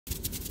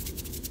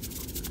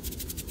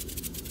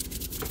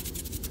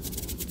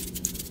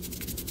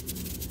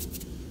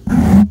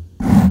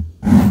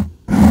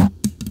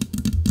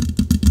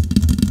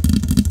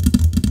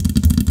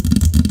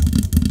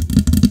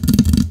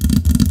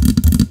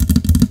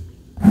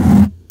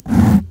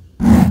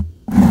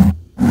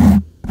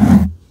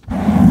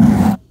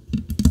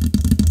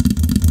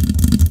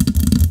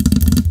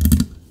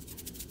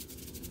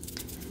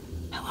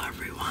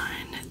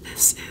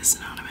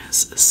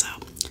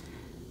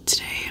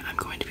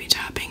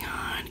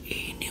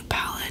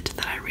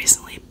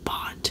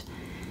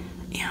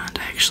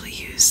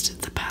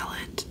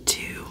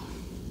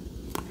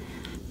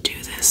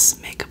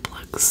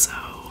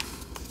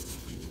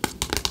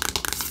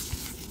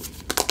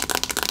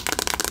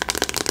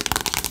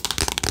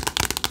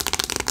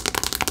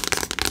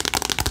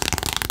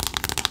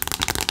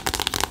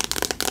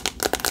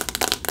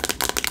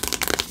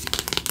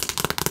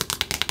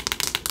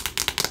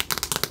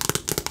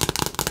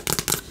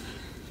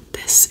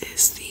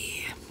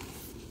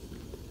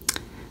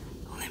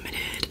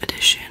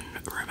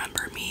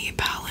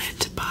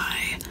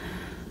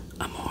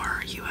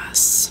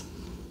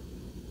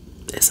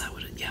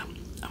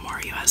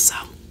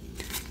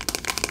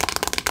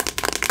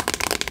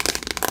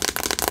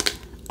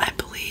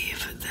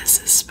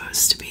this is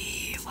supposed to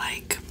be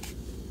like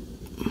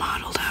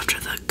modeled after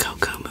the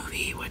Coco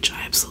movie, which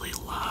I absolutely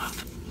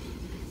love.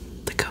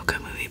 The Coco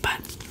movie, but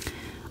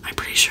I'm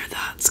pretty sure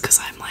that's because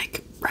I'm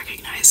like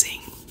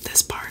recognizing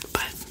this part,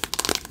 but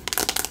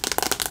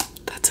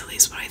that's at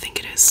least what I think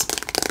it is.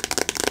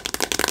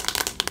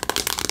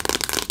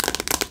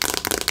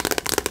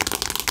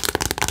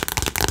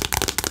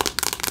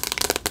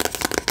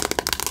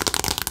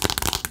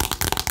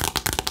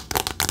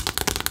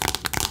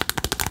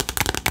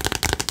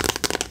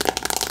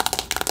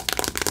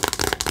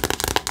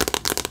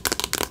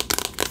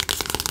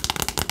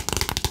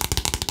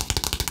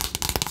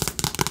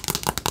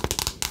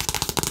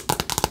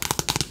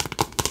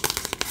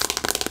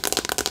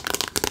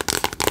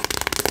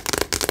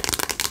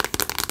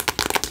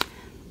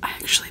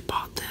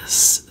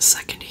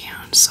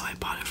 Secondhand, so I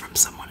bought it from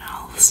someone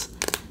else,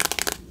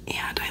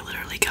 and I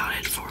literally got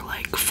it for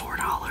like $4,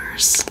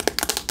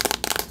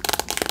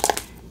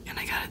 and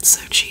I got it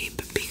so cheap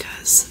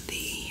because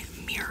the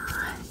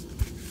mirror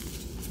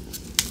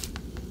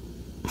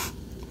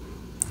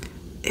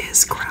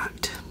is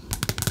cracked.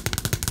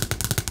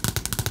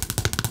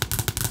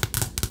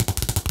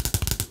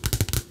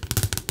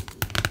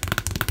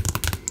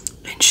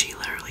 And she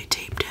literally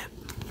taped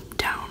it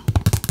down.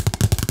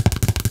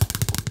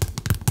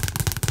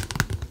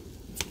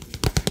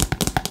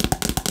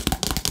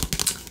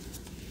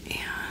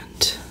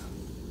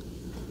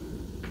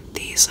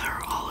 These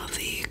are all of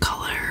the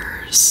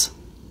colors.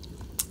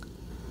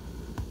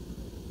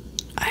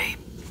 I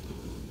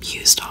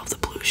used all of the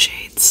blue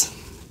shades.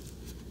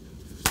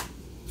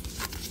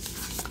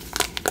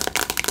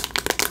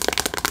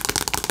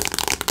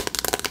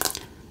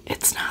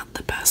 It's not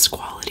the best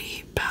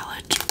quality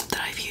palette that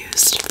I've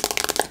used,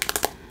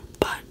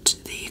 but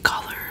the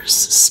colors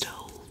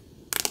still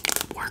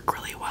work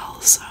really well,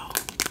 so.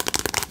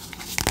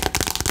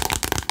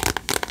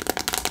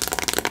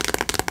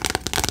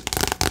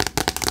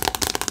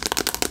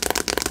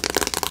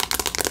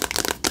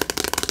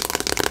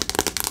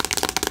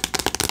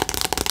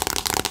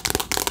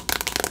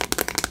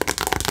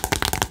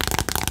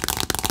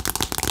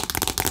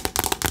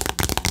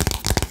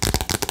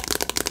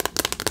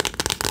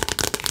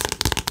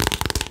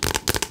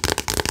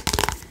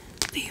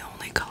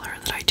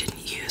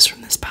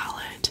 From this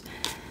palette,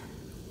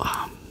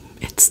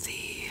 it's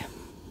the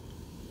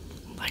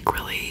like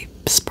really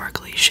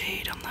sparkly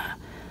shade on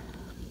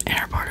the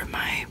inner part of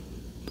my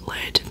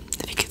lid,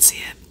 if you can see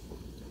it,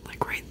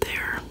 like right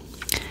there.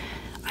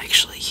 I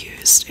actually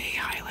used a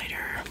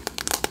highlighter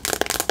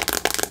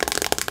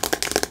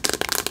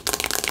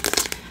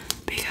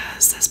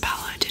because this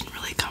palette didn't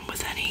really come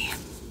with any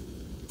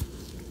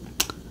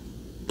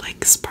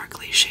like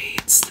sparkly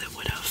shades that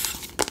would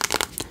have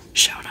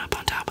shown up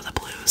on top of the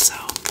blue, so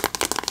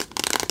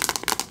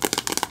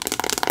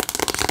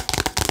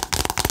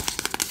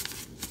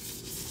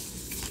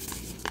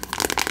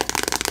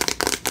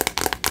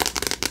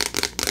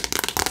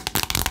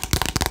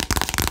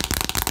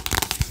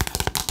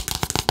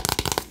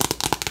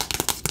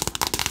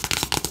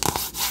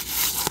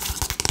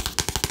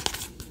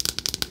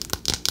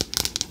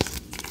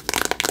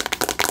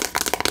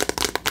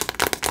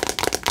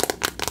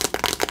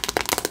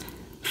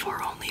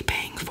for only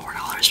paying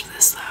 $4 for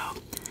this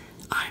though,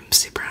 I'm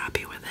super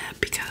happy with it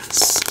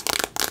because,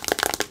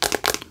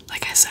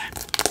 like I said,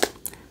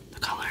 the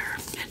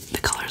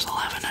colors will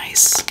have a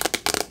nice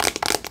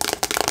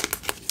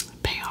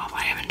payoff.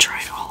 I haven't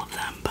tried all of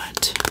them,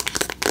 but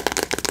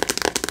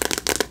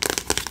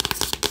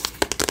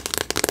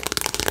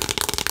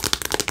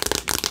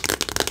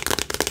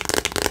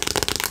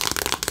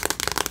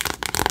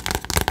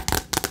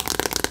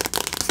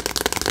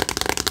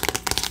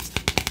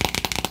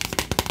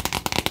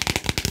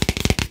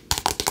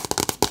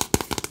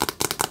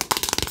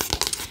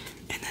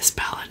this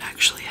palette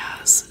actually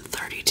has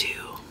 32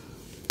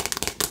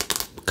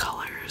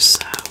 colors, so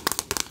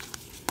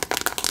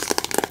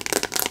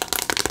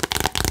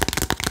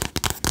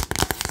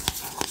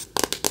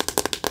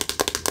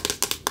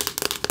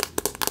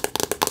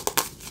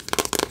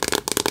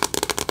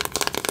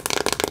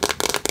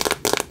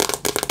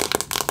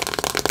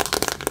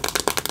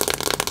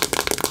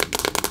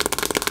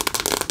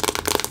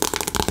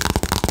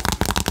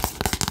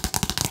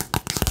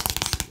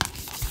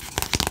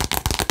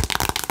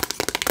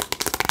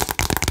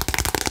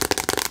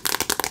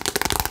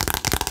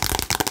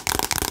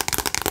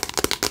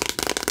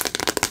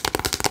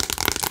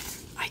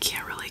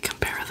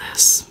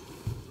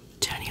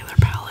to any other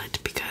palette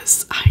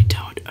because I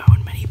don't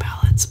own many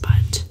palettes,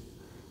 but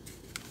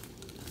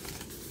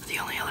the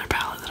only other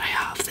palette that I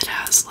have that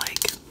has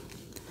like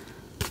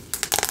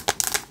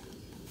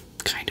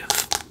kind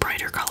of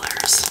brighter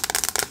colors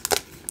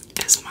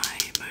is my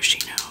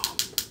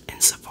Moschino in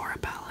Sephora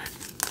palette,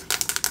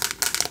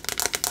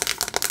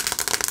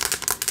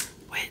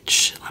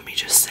 which, let me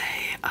just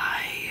say,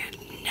 I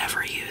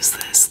never use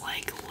this,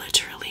 like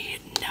literally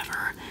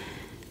never.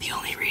 The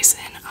only reason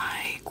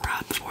I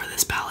grabbed for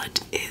this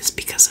palette is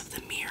because of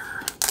the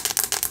mirror.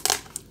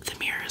 The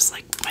mirror is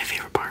like my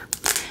favorite part.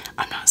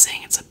 I'm not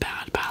saying it's a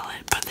bad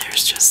palette, but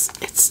there's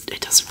just, it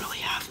doesn't really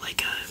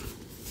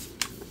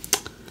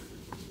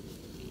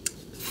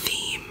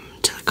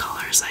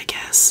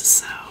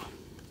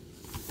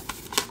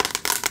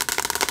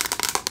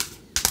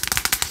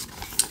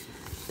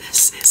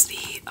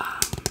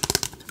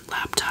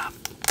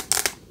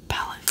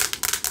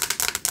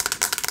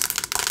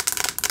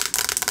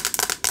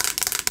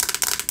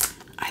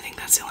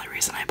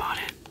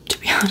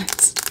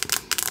honest.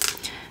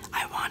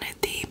 I wanted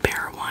the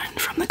bear one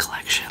from the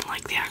collection,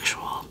 like the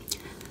actual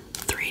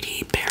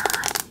 3D bear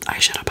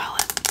eyeshadow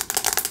palette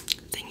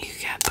thing you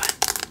get, but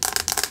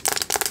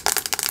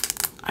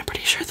I'm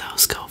pretty sure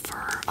those go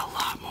for a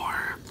lot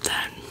more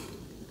than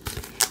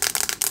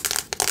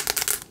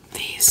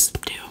these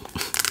do.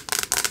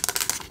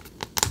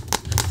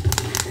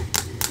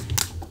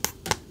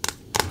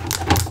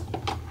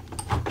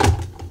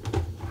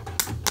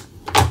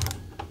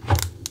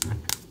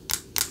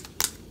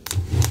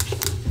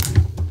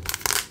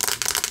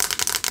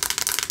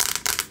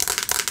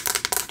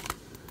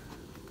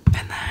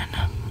 And then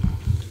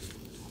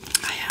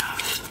I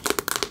have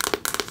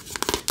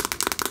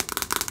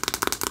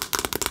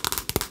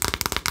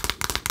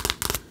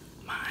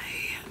my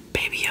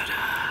Baby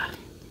Yoda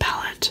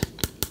palette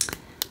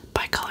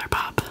by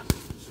ColourPop.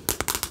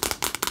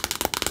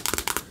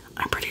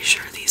 I'm pretty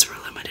sure these were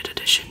limited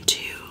edition too.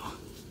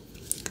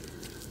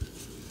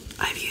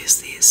 I've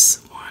used these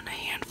one a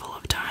handful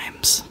of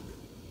times.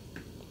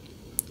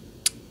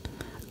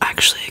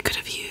 Actually, I could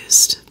have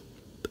used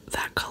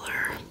that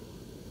color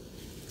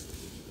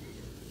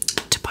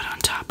to put on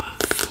top of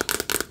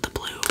the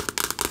blue.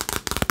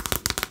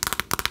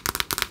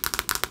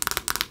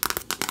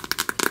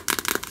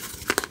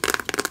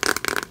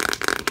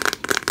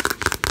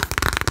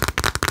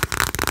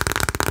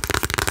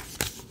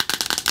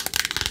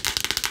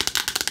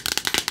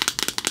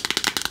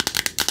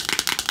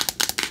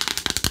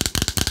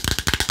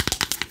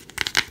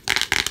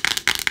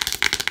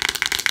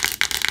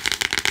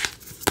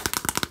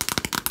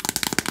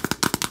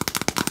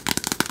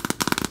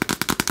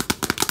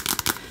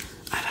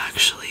 I've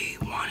actually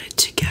wanted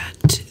to get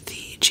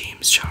the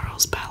James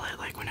Charles palette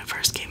like when it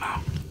first came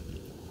out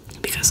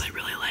because I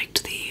really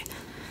liked the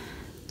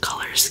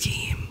color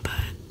scheme,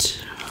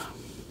 but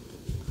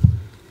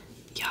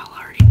y'all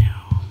already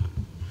know.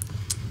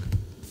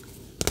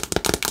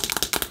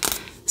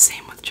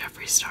 Same with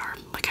Jeffree Star.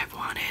 Like, I've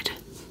wanted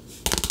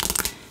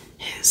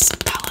his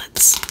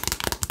palettes,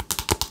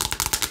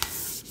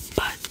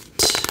 but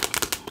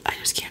I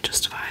just can't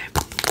justify.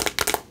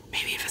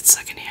 Maybe if it's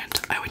secondhand,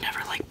 I would never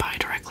like buy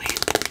directly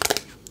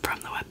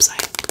from the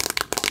website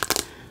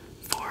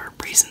for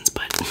reasons,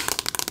 but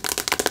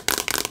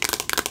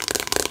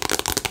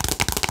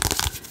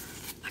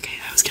okay,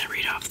 I was gonna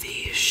read off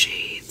the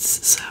shades.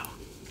 So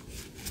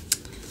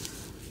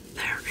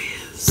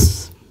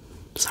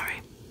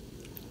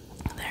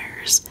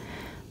there's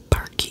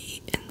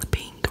Parky in the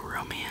pink,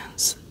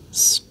 Romance,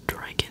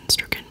 Stricken,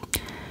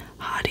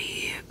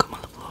 Hottie, Comme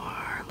la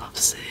Fleur,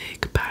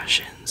 Lovesick,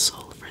 Passion,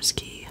 Soul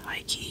Frisky,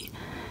 High Key,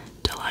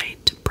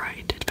 Delight,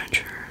 Bright,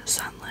 Adventure,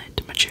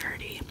 Sunlit,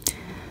 Maturity,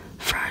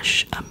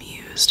 Fresh,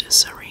 Amused,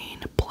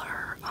 Serene,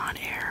 Blur, On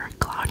Air,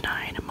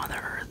 Cloud9,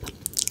 Mother Earth,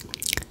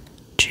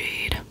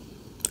 Jade.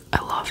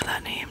 I love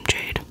that name,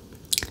 Jade.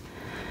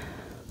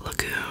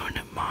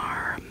 Lagoon,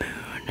 Mar,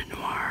 Moon,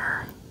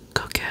 Noir,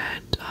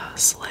 Coquette,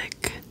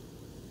 Slick,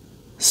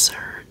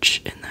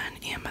 Surge, and then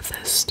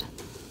Amethyst.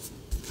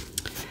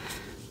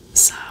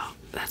 So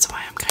that's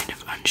why I'm kind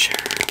of unsure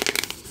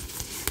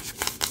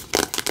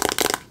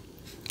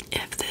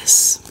if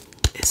this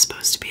is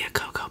supposed to be a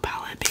Cocoa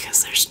palette,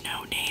 because there's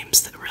no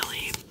names that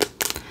really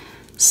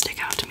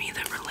stick out to me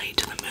that relate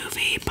to the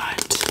movie,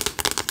 but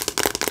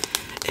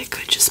it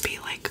could just be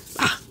like,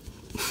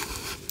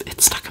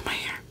 it's stuck in my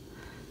hair.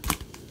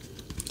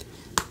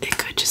 It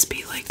could just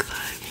be like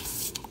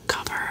the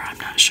cover, I'm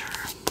not sure.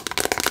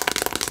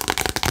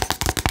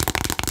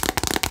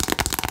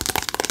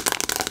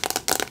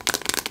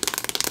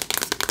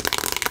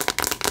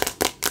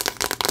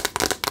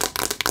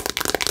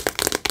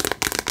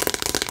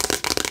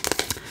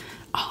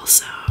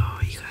 Also,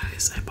 you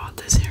guys, I bought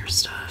this hair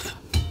stuff.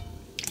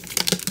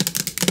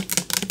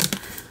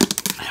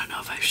 I don't know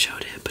if I've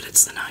showed it, but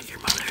it's the Not Your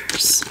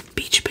Mother's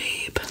Beach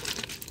Babe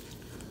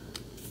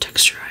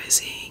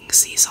Texturizing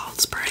Sea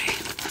Salt Spray.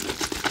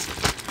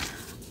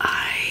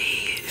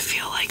 I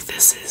feel like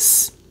this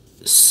is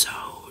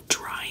so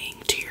drying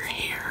to your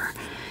hair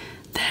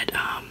that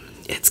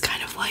it's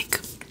kind of like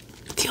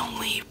the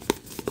only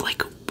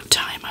like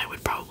time I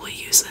would probably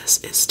use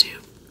this is to,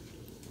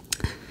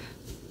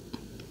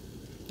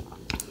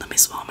 let me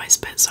swallow my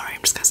spit, sorry,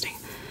 I'm disgusting.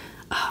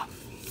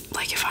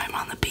 Like if I'm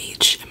on the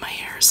beach and my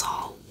hair is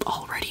all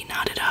already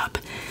knotted up,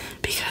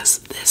 because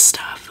this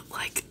stuff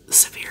like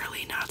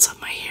severely knots up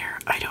my hair.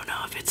 I don't know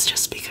if it's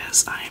just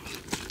because I'm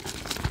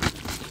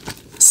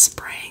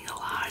spraying a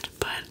lot,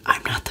 but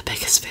I'm not the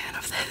biggest fan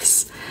of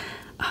this.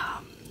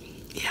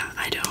 Yeah,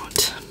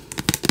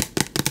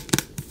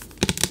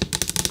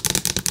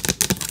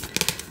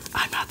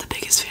 I'm not the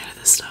biggest fan of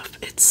this stuff.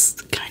 It's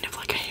kind of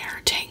like a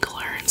hair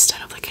tangler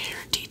instead of like a hair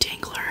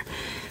detangler.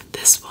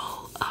 This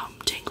will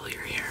tangle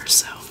your hair,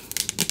 so,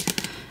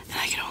 and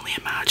I can only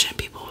imagine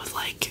people with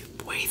like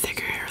way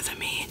thicker hair than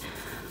me,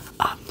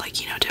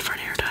 like, you know,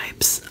 different hair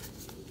types.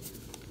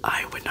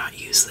 I would not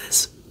use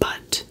this,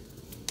 but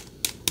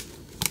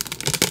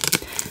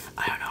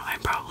I don't know, I'm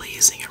probably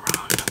using it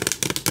wrong.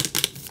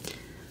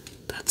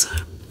 That's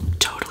a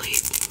totally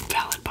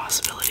valid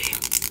possibility.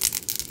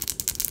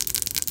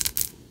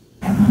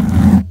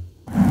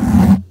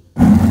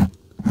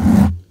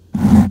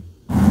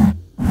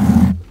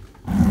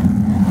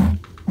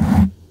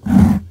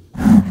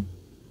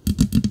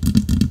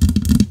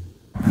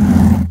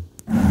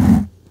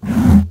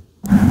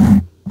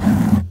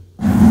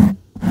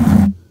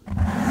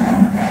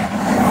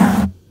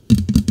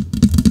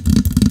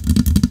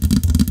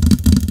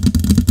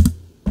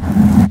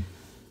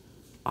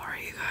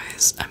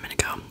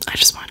 I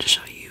just wanted to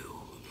show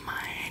you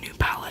my new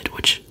palette,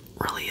 which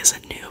really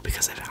isn't new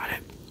because I've had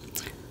it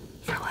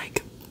for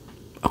like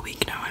a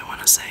week now, I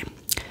want to say.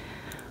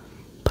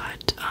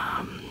 But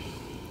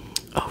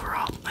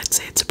overall, I'd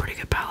say it's a pretty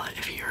good palette.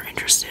 If you're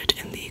interested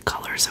in the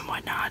colors and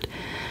whatnot,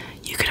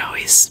 you could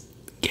always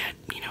get,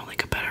 you know,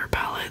 like a better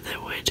palette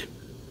that would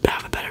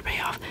have a better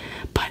payoff.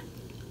 But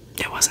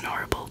it wasn't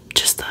horrible.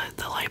 Just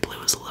the light blue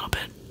was a little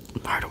bit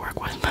hard to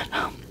work with. But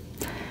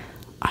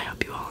I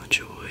hope you all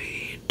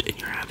enjoyed, and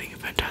you're having a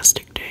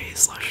fantastic day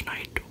 /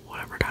 night,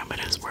 whatever time it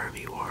is, wherever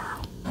you are.